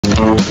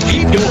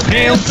Keep your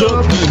hands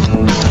up,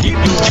 keep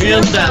your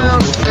chin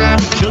down.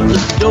 Shut the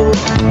door.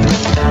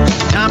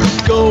 Time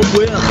to go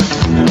with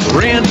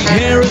Randy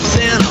Harris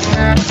and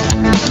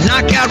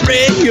Knockout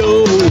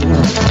Radio.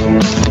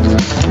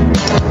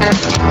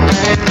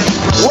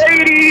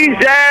 Ladies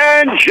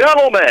and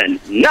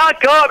gentlemen,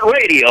 Knockout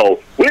Radio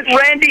with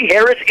Randy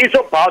Harris is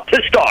about to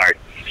start.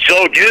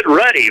 So get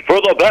ready for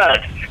the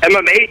best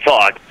MMA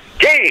talk,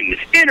 games,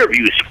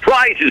 interviews,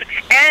 prizes,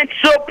 and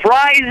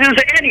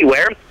surprises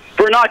anywhere.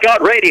 For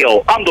Knockout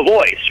Radio, I'm the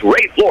voice,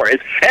 Ray Flores,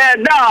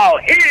 and now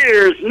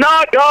here's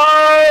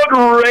Knockout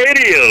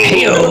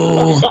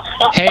Radio.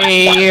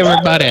 Hey,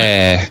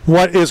 everybody.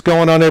 What is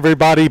going on,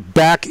 everybody?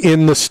 Back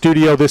in the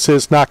studio. This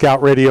is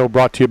Knockout Radio,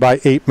 brought to you by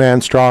 8 Man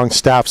Strong,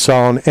 Staff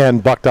Zone,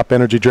 and Bucked Up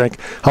Energy Drink.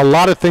 A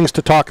lot of things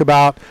to talk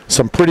about,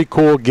 some pretty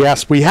cool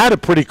guests. We had a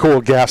pretty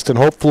cool guest, and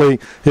hopefully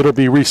it'll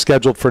be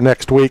rescheduled for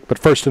next week. But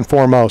first and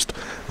foremost,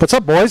 what's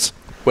up, boys?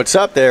 What's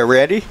up there,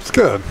 Randy? It's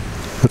good.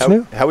 What's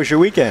new? How was your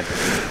weekend?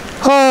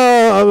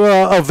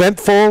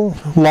 Eventful,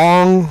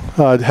 long.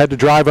 Had to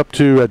drive up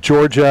to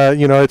Georgia.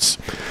 You know,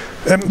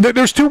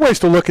 there's two ways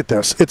to look at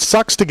this. It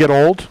sucks to get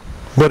old,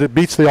 but it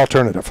beats the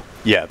alternative.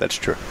 Yeah, that's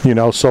true. You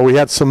know, so we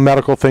had some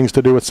medical things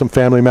to do with some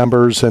family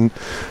members and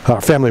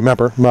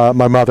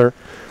my mother.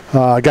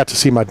 I got to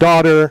see my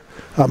daughter.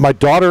 My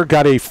daughter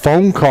got a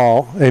phone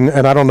call, and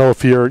I don't know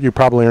if you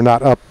probably are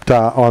not up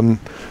on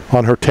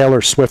her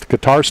Taylor Swift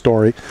guitar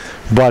story,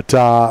 but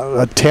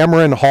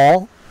Tamron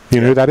Hall, you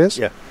know who that is?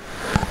 Yeah.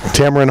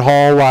 Tamron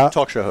Hall,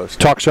 talk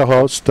show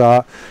host,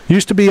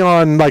 used to be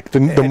on like the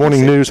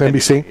morning news,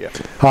 NBC.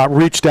 Yeah.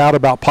 Reached out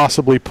about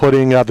possibly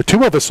putting the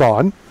two of us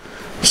on,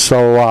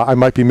 so I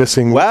might be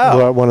missing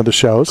one of the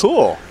shows.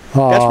 Cool.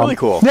 That's really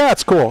cool. Yeah,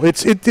 it's cool.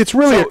 It's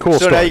really a cool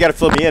story. So now you got to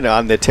fill me in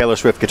on the Taylor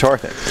Swift guitar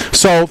thing.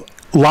 So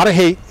a lot of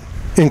hate,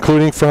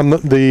 including from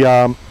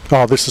the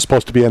this is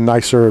supposed to be a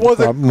nicer, more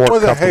comfortable.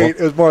 Was it hate?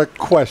 It was more a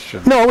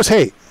question. No, it was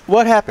hate.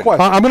 What happened?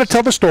 I'm going to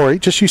tell the story.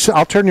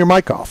 I'll turn your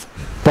mic off.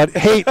 But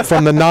hate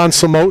from the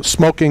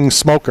non-smoking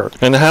smoker.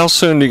 And how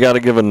soon do you got to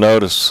give a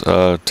notice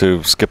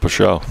to skip a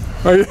show?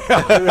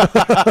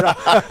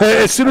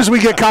 As soon as we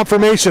get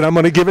confirmation, I'm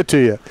going to give it to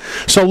you.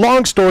 So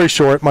long story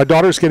short, my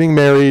daughter's getting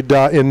married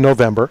in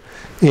November,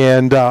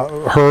 and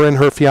her and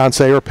her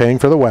fiancé are paying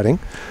for the wedding.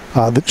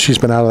 She's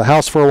been out of the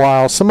house for a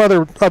while, some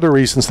other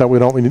reasons that we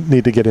don't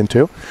need to get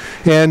into.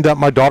 And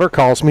my daughter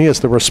calls me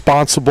as the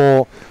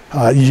responsible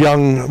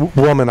young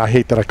woman. I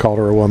hate that I called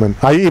her a woman.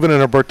 Even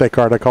in her birthday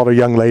card, I called her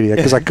young lady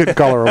because I couldn't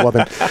call her a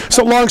woman.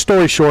 So long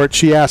story short,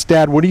 she asked,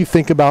 Dad, what do you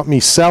think about me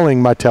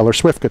selling my Taylor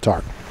Swift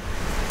guitar?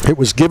 It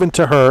was given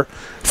to her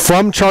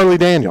from Charlie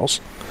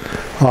Daniels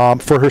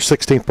for her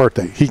 16th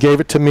birthday. He gave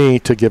it to me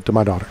to give to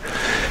my daughter.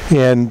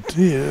 And,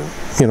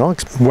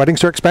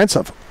 weddings are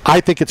expensive.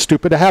 I think it's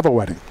stupid to have a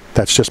wedding.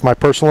 That's just my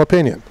personal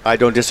opinion. I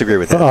don't disagree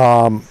with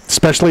that.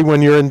 Especially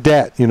when you're in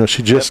debt. You know,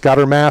 she just got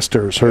her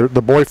master's.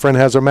 The boyfriend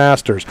has her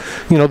master's.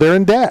 You know, they're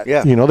in debt.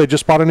 Yeah. You know, they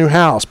just bought a new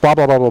house, blah,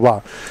 blah, blah, blah,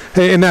 blah.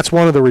 And that's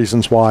one of the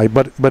reasons why.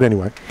 But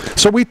anyway.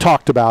 So we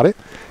talked about it.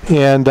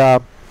 And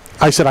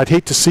I said, I'd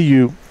hate to see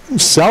you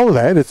sell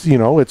that.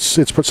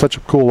 It's such a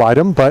cool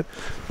item. But,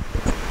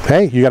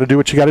 hey, you got to do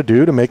what you got to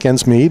do to make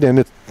ends meet.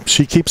 And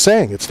she keeps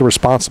saying it's the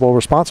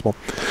responsible.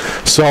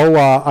 So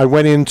I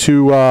went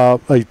into,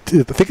 I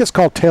think it's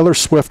called Taylor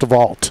Swift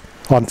Vault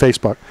on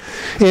Facebook.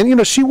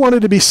 And, she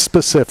wanted to be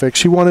specific.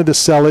 She wanted to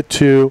sell it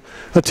to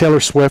a Taylor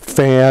Swift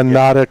fan,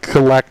 not a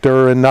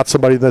collector, and not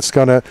somebody that's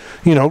going to,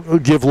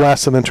 give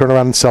less and then turn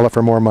around and sell it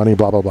for more money,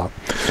 blah, blah, blah.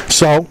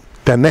 So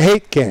then the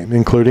hate came,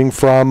 including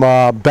from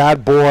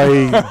Bad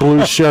Boy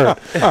Blue Shirt.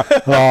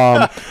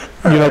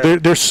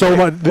 There's so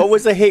much. What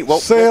was the hate?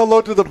 Say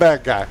hello to the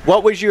bad guy.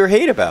 What was your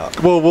hate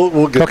about?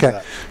 We'll get to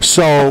that.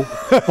 So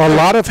a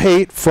lot of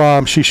hate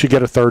from she should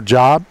get a third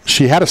job.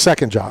 She had a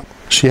second job.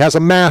 She has a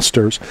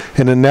master's,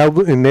 and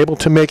enabled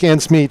to make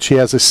ends meet, she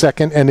has a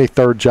second and a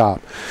third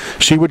job.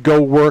 She would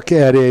go work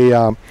at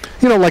a,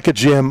 like a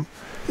gym,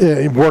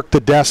 work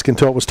the desk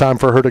until it was time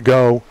for her to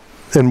go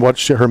and what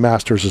her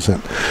master's is in.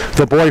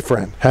 The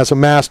boyfriend has a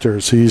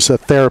master's. He's a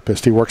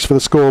therapist. He works for the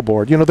school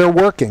board. They're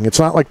working. It's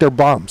not like they're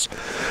bums.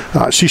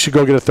 She should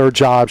go get a third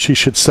job. She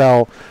should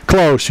sell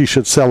clothes. She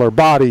should sell her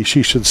body.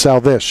 She should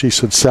sell this. She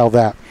should sell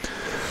that.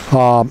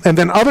 And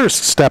then others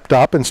stepped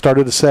up and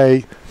started to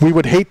say, we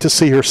would hate to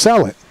see her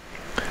sell it.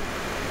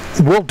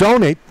 We'll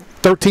donate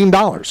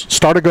 $13.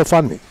 Start a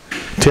GoFundMe.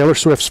 Taylor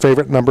Swift's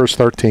favorite number is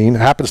 13. It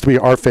happens to be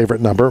our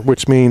favorite number,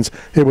 which means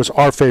it was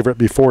our favorite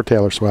before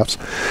Taylor Swift's.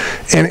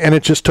 And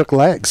it just took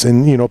legs.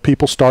 And,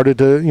 people started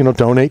to,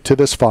 donate to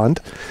this fund.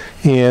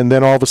 And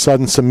then all of a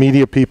sudden, some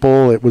media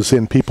people, it was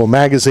in People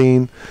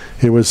Magazine.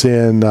 It was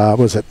in,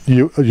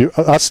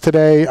 Us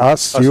Today,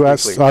 Us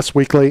Weekly. Us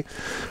Weekly.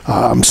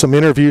 Some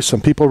interviews,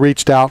 some people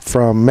reached out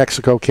from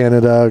Mexico,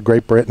 Canada,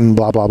 Great Britain,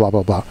 blah, blah, blah,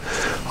 blah, blah.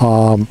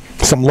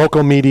 Some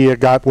local media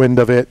got wind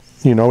of it,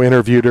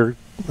 interviewed her.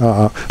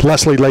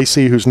 Leslie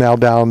Lacey, who's now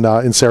down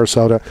in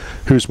Sarasota,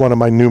 who's one of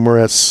my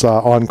numerous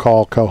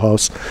on-call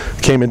co-hosts,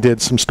 came and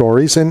did some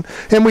stories, and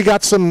we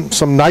got some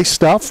nice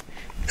stuff,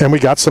 and we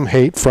got some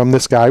hate from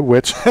this guy,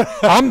 which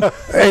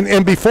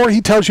and before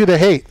he tells you the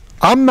hate,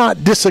 I'm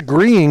not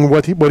disagreeing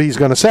with what he's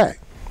going to say,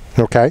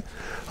 okay?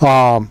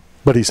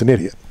 But he's an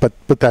idiot. But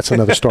that's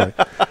another story.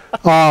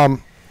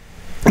 And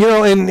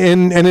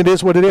it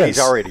is what it is. He's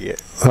our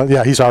idiot.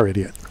 Yeah, he's our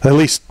idiot, at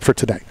least for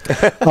today.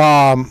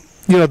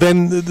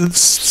 Then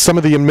some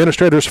of the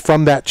administrators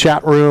from that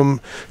chat room,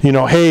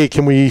 hey,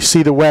 can we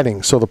see the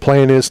wedding? So the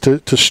plan is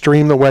to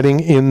stream the wedding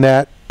in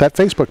that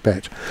Facebook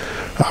page.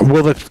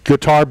 Will the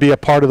guitar be a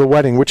part of the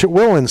wedding? Which it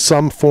will in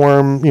some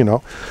form.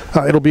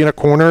 It'll be in a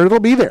corner. It'll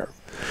be there.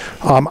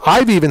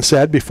 I've even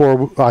said,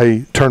 before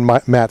I turn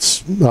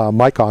Matt's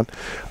mic on,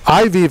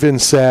 I've even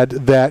said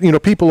that,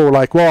 people are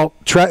like, well,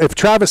 if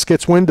Travis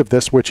gets wind of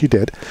this, which he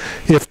did,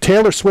 if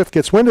Taylor Swift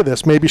gets wind of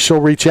this, maybe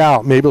she'll reach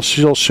out, maybe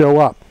she'll show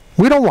up.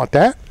 We don't want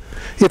that.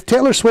 If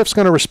Taylor Swift's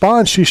going to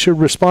respond, she should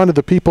respond to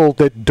the people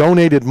that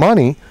donated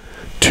money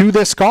to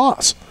this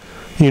cause,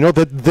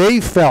 that they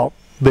felt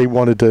they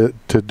wanted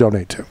to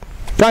donate to.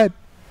 Go ahead.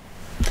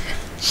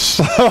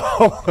 So,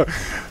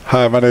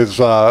 hi, my name's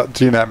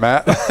G-Net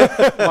Matt.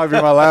 Might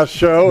be my last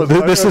show.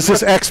 This is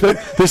his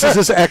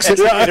exit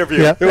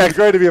interview. Yeah. It was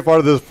great to be a part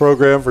of this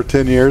program for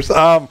 10 years.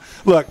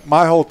 Look,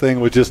 my whole thing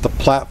was just the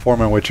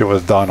platform in which it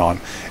was done on.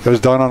 It was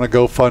done on a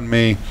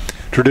GoFundMe.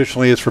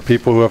 Traditionally, it's for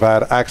people who have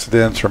had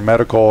accidents or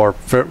medical or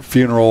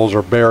funerals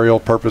or burial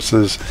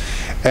purposes,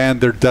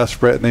 and they're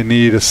desperate and they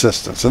need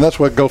assistance. And that's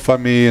what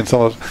GoFundMe and some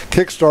of those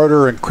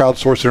Kickstarter and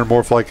crowdsourcing are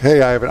more for, like,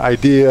 hey, I have an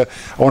idea,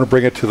 I want to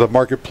bring it to the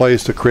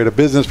marketplace to create a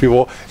business.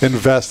 People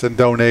invest and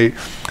donate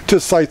to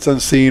sites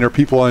unseen or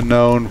people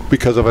unknown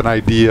because of an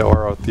idea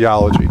or a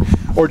theology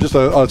or just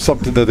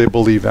something that they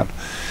believe in.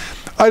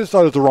 I just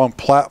thought it was the wrong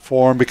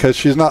platform because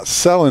she's not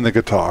selling the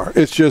guitar.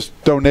 It's just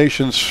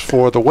donations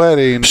for the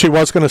wedding. She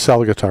was going to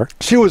sell the guitar.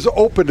 She was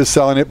open to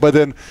selling it, but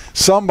then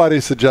somebody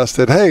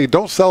suggested, hey,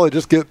 don't sell it.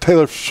 Just get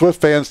Taylor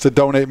Swift fans to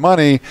donate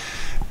money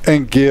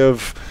and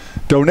give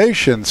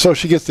donations. So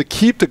she gets to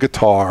keep the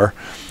guitar,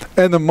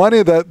 and the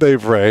money that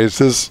they've raised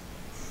is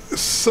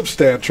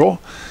substantial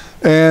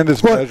and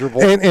it's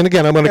measurable. And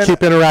again, I'm going to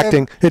keep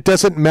interacting. It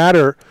doesn't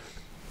matter.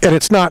 And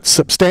it's not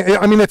substantial.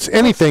 I mean, it's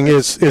anything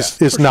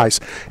is nice.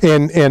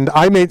 And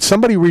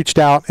somebody reached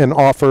out and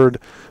offered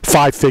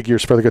 5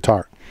 figures for the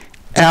guitar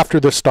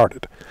after this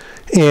started.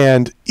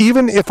 And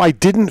even if I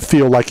didn't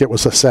feel like it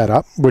was a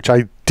setup, which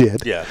I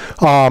did,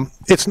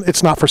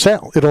 it's not for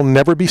sale. It'll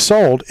never be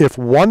sold. If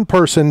one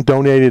person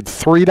donated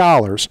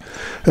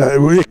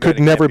 $3, it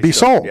could never be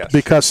sold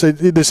because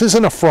this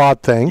isn't a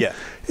fraud thing. Yeah.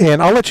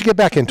 And I'll let you get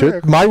back into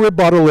it. My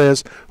rebuttal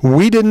is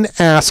we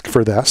didn't ask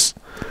for this.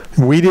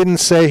 We didn't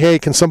say, hey,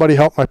 can somebody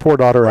help my poor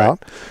daughter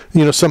out?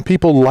 Some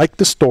people like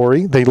the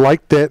story. They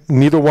like that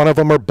neither one of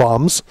them are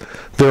bums.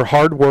 They're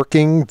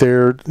hardworking.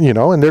 They're,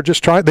 and they're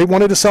just trying. They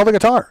wanted to sell the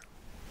guitar.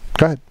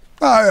 Go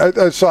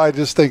ahead. So I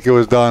just think it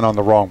was done on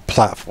the wrong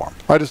platform.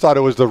 I just thought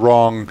it was the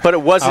wrong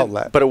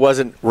outlet. But it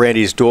wasn't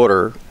Randy's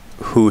daughter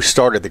who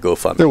started the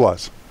GoFundMe. It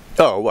was.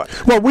 Oh,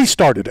 what? Well, we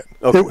started it.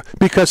 Okay.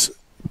 Because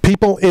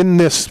people in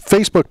this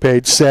Facebook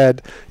page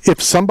said, if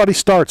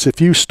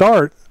you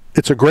start,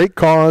 it's a great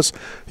cause.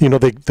 They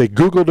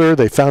Googled her.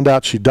 They found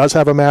out she does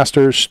have a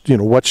master's,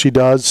 what she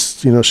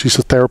does. She's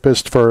a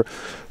therapist for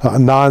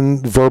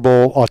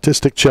non-verbal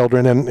autistic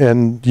children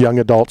and young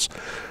adults.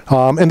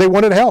 And they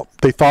wanted help.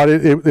 They thought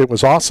it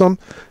was awesome.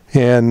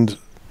 And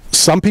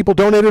some people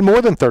donated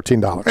more than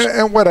 $13.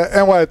 And what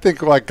I think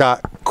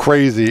got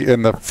crazy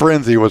in the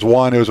frenzy was,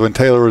 one, it was when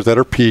Taylor was at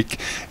her peak.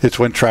 It's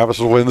when Travis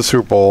was winning the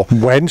Super Bowl.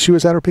 When she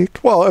was at her peak?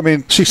 Well, I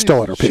mean, she's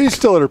still at her peak. She's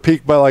still at her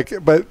peak, but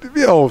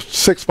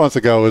 6 months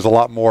ago it was a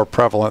lot more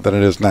prevalent than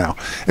it is now.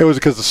 It was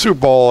because the Super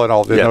Bowl and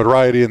all the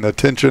notoriety and the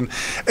attention,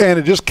 and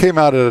it just came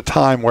out at a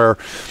time where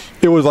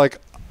it was like,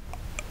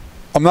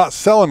 I'm not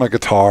selling my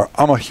guitar.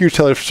 I'm a huge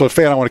Taylor Swift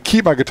fan. I want to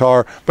keep my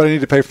guitar, but I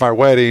need to pay for my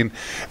wedding.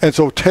 And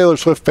so Taylor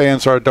Swift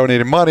fans started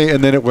donating money,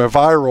 and then it went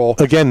viral.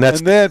 Again,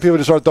 and then people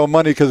just started throwing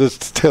money because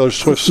it's Taylor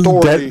Swift's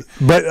story.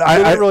 But I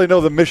didn't really know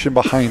the mission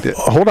behind it.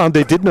 Hold on,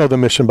 they did know the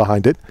mission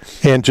behind it.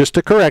 And just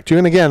to correct you,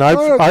 and again,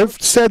 I've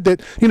said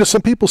that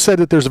some people said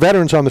that there's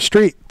veterans on the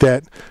street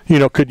that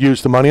could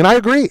use the money, and I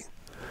agree.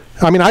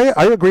 I mean, I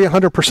agree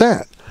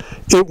 100%.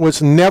 It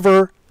was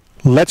never,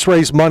 let's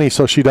raise money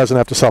so she doesn't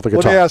have to sell the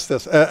guitar. Let me ask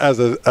this, as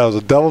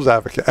a devil's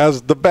advocate,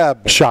 as the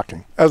bad boy.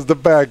 Shocking. As the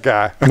bad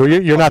guy. No,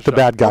 you're not the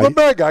bad guy. I'm the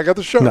bad guy. I got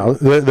the show. No,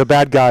 the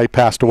bad guy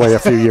passed away a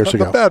few years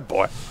ago. The bad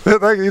boy.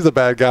 He's a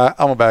bad guy.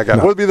 I'm a bad guy.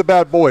 No. What would be the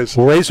bad boys?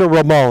 Razor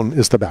Ramon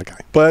is the bad guy.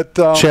 But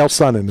Chael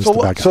Sonnen is the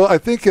bad guy. So I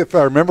think, if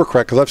I remember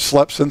correct, because I've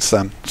slept since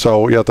then,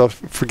 so you have to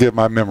forgive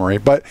my memory,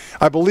 but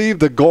I believe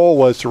the goal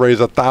was to raise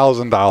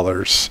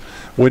 $1,000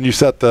 when you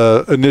set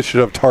the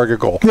initiative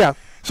target goal. Yeah.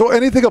 So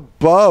anything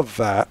above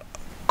that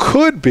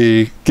could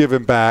be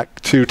given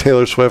back to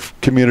Taylor Swift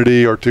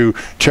community or to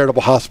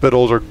charitable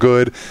hospitals or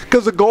good,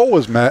 because the goal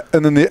was met,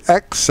 and then the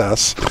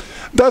excess.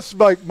 That's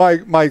my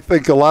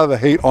think. A lot of the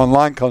hate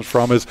online comes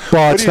from is.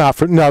 Well, it's not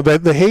for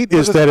the hate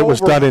is that it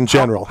was done in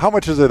general. How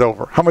much is it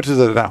over? How much is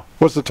it now?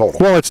 What's the total?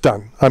 Well, it's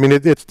done. I mean,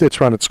 it's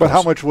run its course. But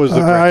how much was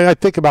it? I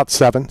think about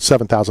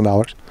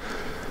 $7,000.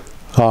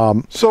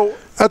 So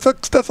that's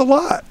a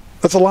lot.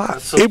 That's a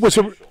lot. It was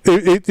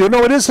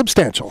it is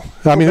substantial.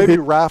 I mean, maybe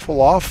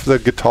raffle off the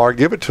guitar,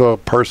 give it to a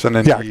person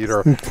in need,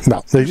 or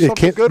it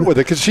can't good with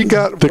it, because she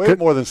got way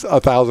more than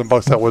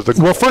 $1,000. That was the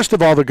goal. Well, first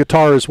of all, the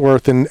guitar is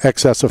worth in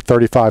excess of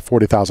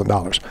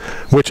 $40,000,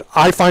 which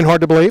I find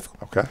hard to believe.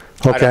 Okay.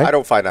 I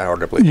don't find that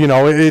hard to believe.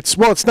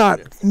 It's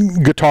not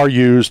guitar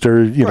used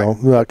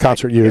or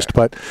concert used,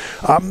 but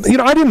I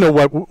didn't know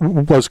what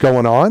was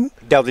going on.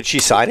 Now, did she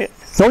sign it?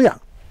 Oh yeah.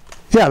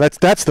 Yeah,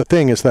 that's the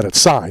thing, is that it's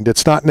signed.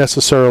 It's not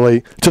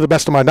necessarily, to the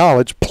best of my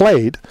knowledge,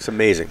 played. It's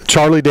amazing.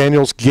 Charlie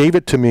Daniels gave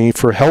it to me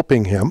for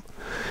helping him,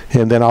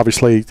 and then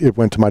obviously it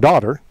went to my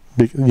daughter,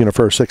 for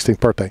her 16th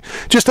birthday.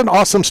 Just an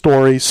awesome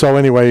story. So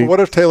anyway,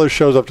 what if Taylor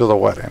shows up to the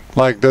wedding?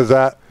 Like, does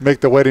that make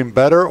the wedding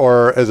better,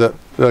 or is it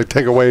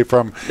take away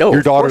from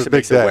your daughter's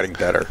big day? The wedding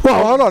better.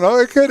 Well, no.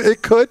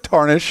 It could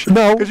tarnish.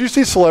 No, because you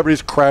see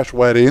celebrities crash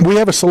weddings. We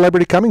have a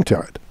celebrity coming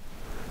to it,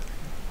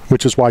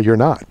 which is why you're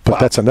not. But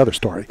that's another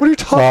story. What are you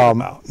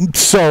talking about?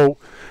 So,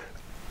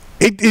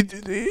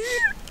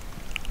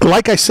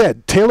 like I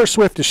said, Taylor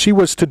Swift, if she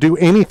was to do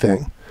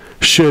anything,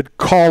 should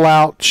call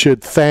out,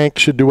 should thank,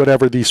 should do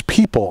whatever these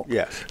people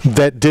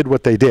that did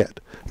what they did.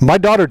 My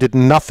daughter did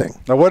nothing.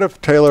 Now, what if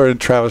Taylor and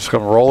Travis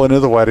come roll into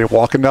the wedding,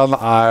 walking down the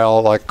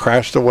aisle, like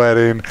crash the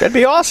wedding? That'd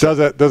be awesome.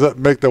 Does it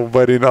make the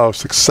wedding a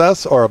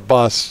success or a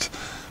bust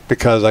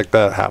because like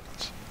that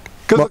happens?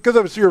 Because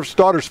it's your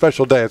daughter's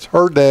special day. It's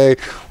her day,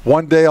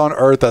 one day on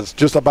Earth that's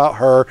just about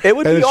her. It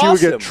would be awesome.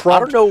 She would get trumped. I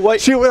don't know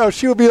what... She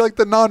would be like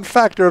the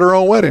non-factor at her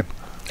own wedding.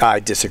 I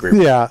disagree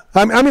with that.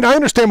 I mean, I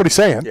understand what he's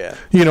saying. Yeah.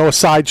 A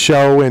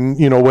sideshow and,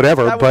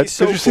 whatever. That would but be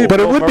so cool. But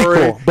it would be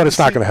cool. But it's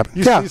not going to happen.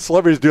 You see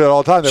celebrities do that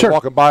all the time. They're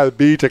walking by the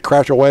beach and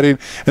crash a wedding,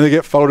 and they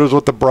get photos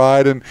with the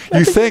bride, and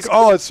you think,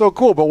 it's so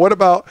cool. But what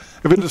about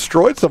if it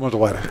destroyed someone's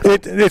wedding?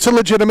 It's a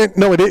legitimate...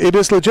 No, it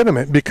is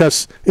legitimate,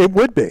 because it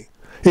would be.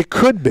 It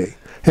could be.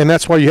 And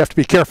that's why you have to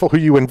be careful who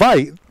you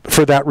invite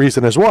for that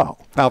reason as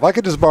well. Now, if I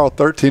could just borrow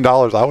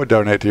 $13, I would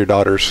donate to your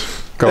daughter's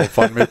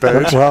GoFundMe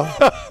page.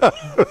 Well,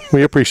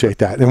 we appreciate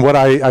that. And what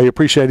I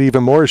appreciate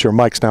even more is your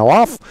mic's now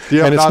off,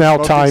 and it's now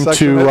time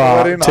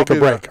to take a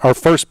break. Our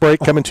first break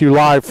coming to you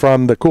live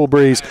from the Cool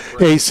Breeze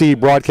AC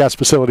broadcast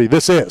facility.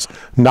 This is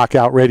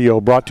Knockout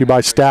Radio, brought to you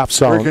by Staff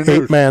Zone,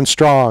 8-man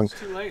strong. It's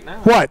too late now.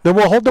 What? Then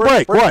we'll hold the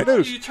break. What?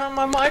 You turn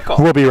my mic off.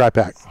 We'll be right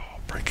back.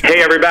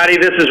 Hey everybody,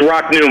 this is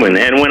Rock Newman,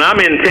 and when I'm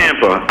in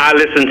Tampa, I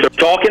listen to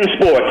Talking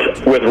Sports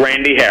with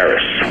Randy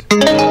Harris.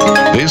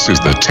 This is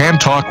the Tan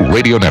Talk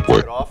Radio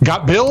Network.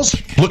 Got bills?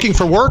 Looking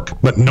for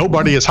work? But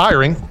nobody is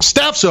hiring?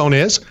 Staff Zone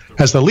is,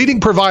 as the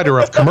leading provider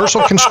of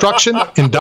commercial construction,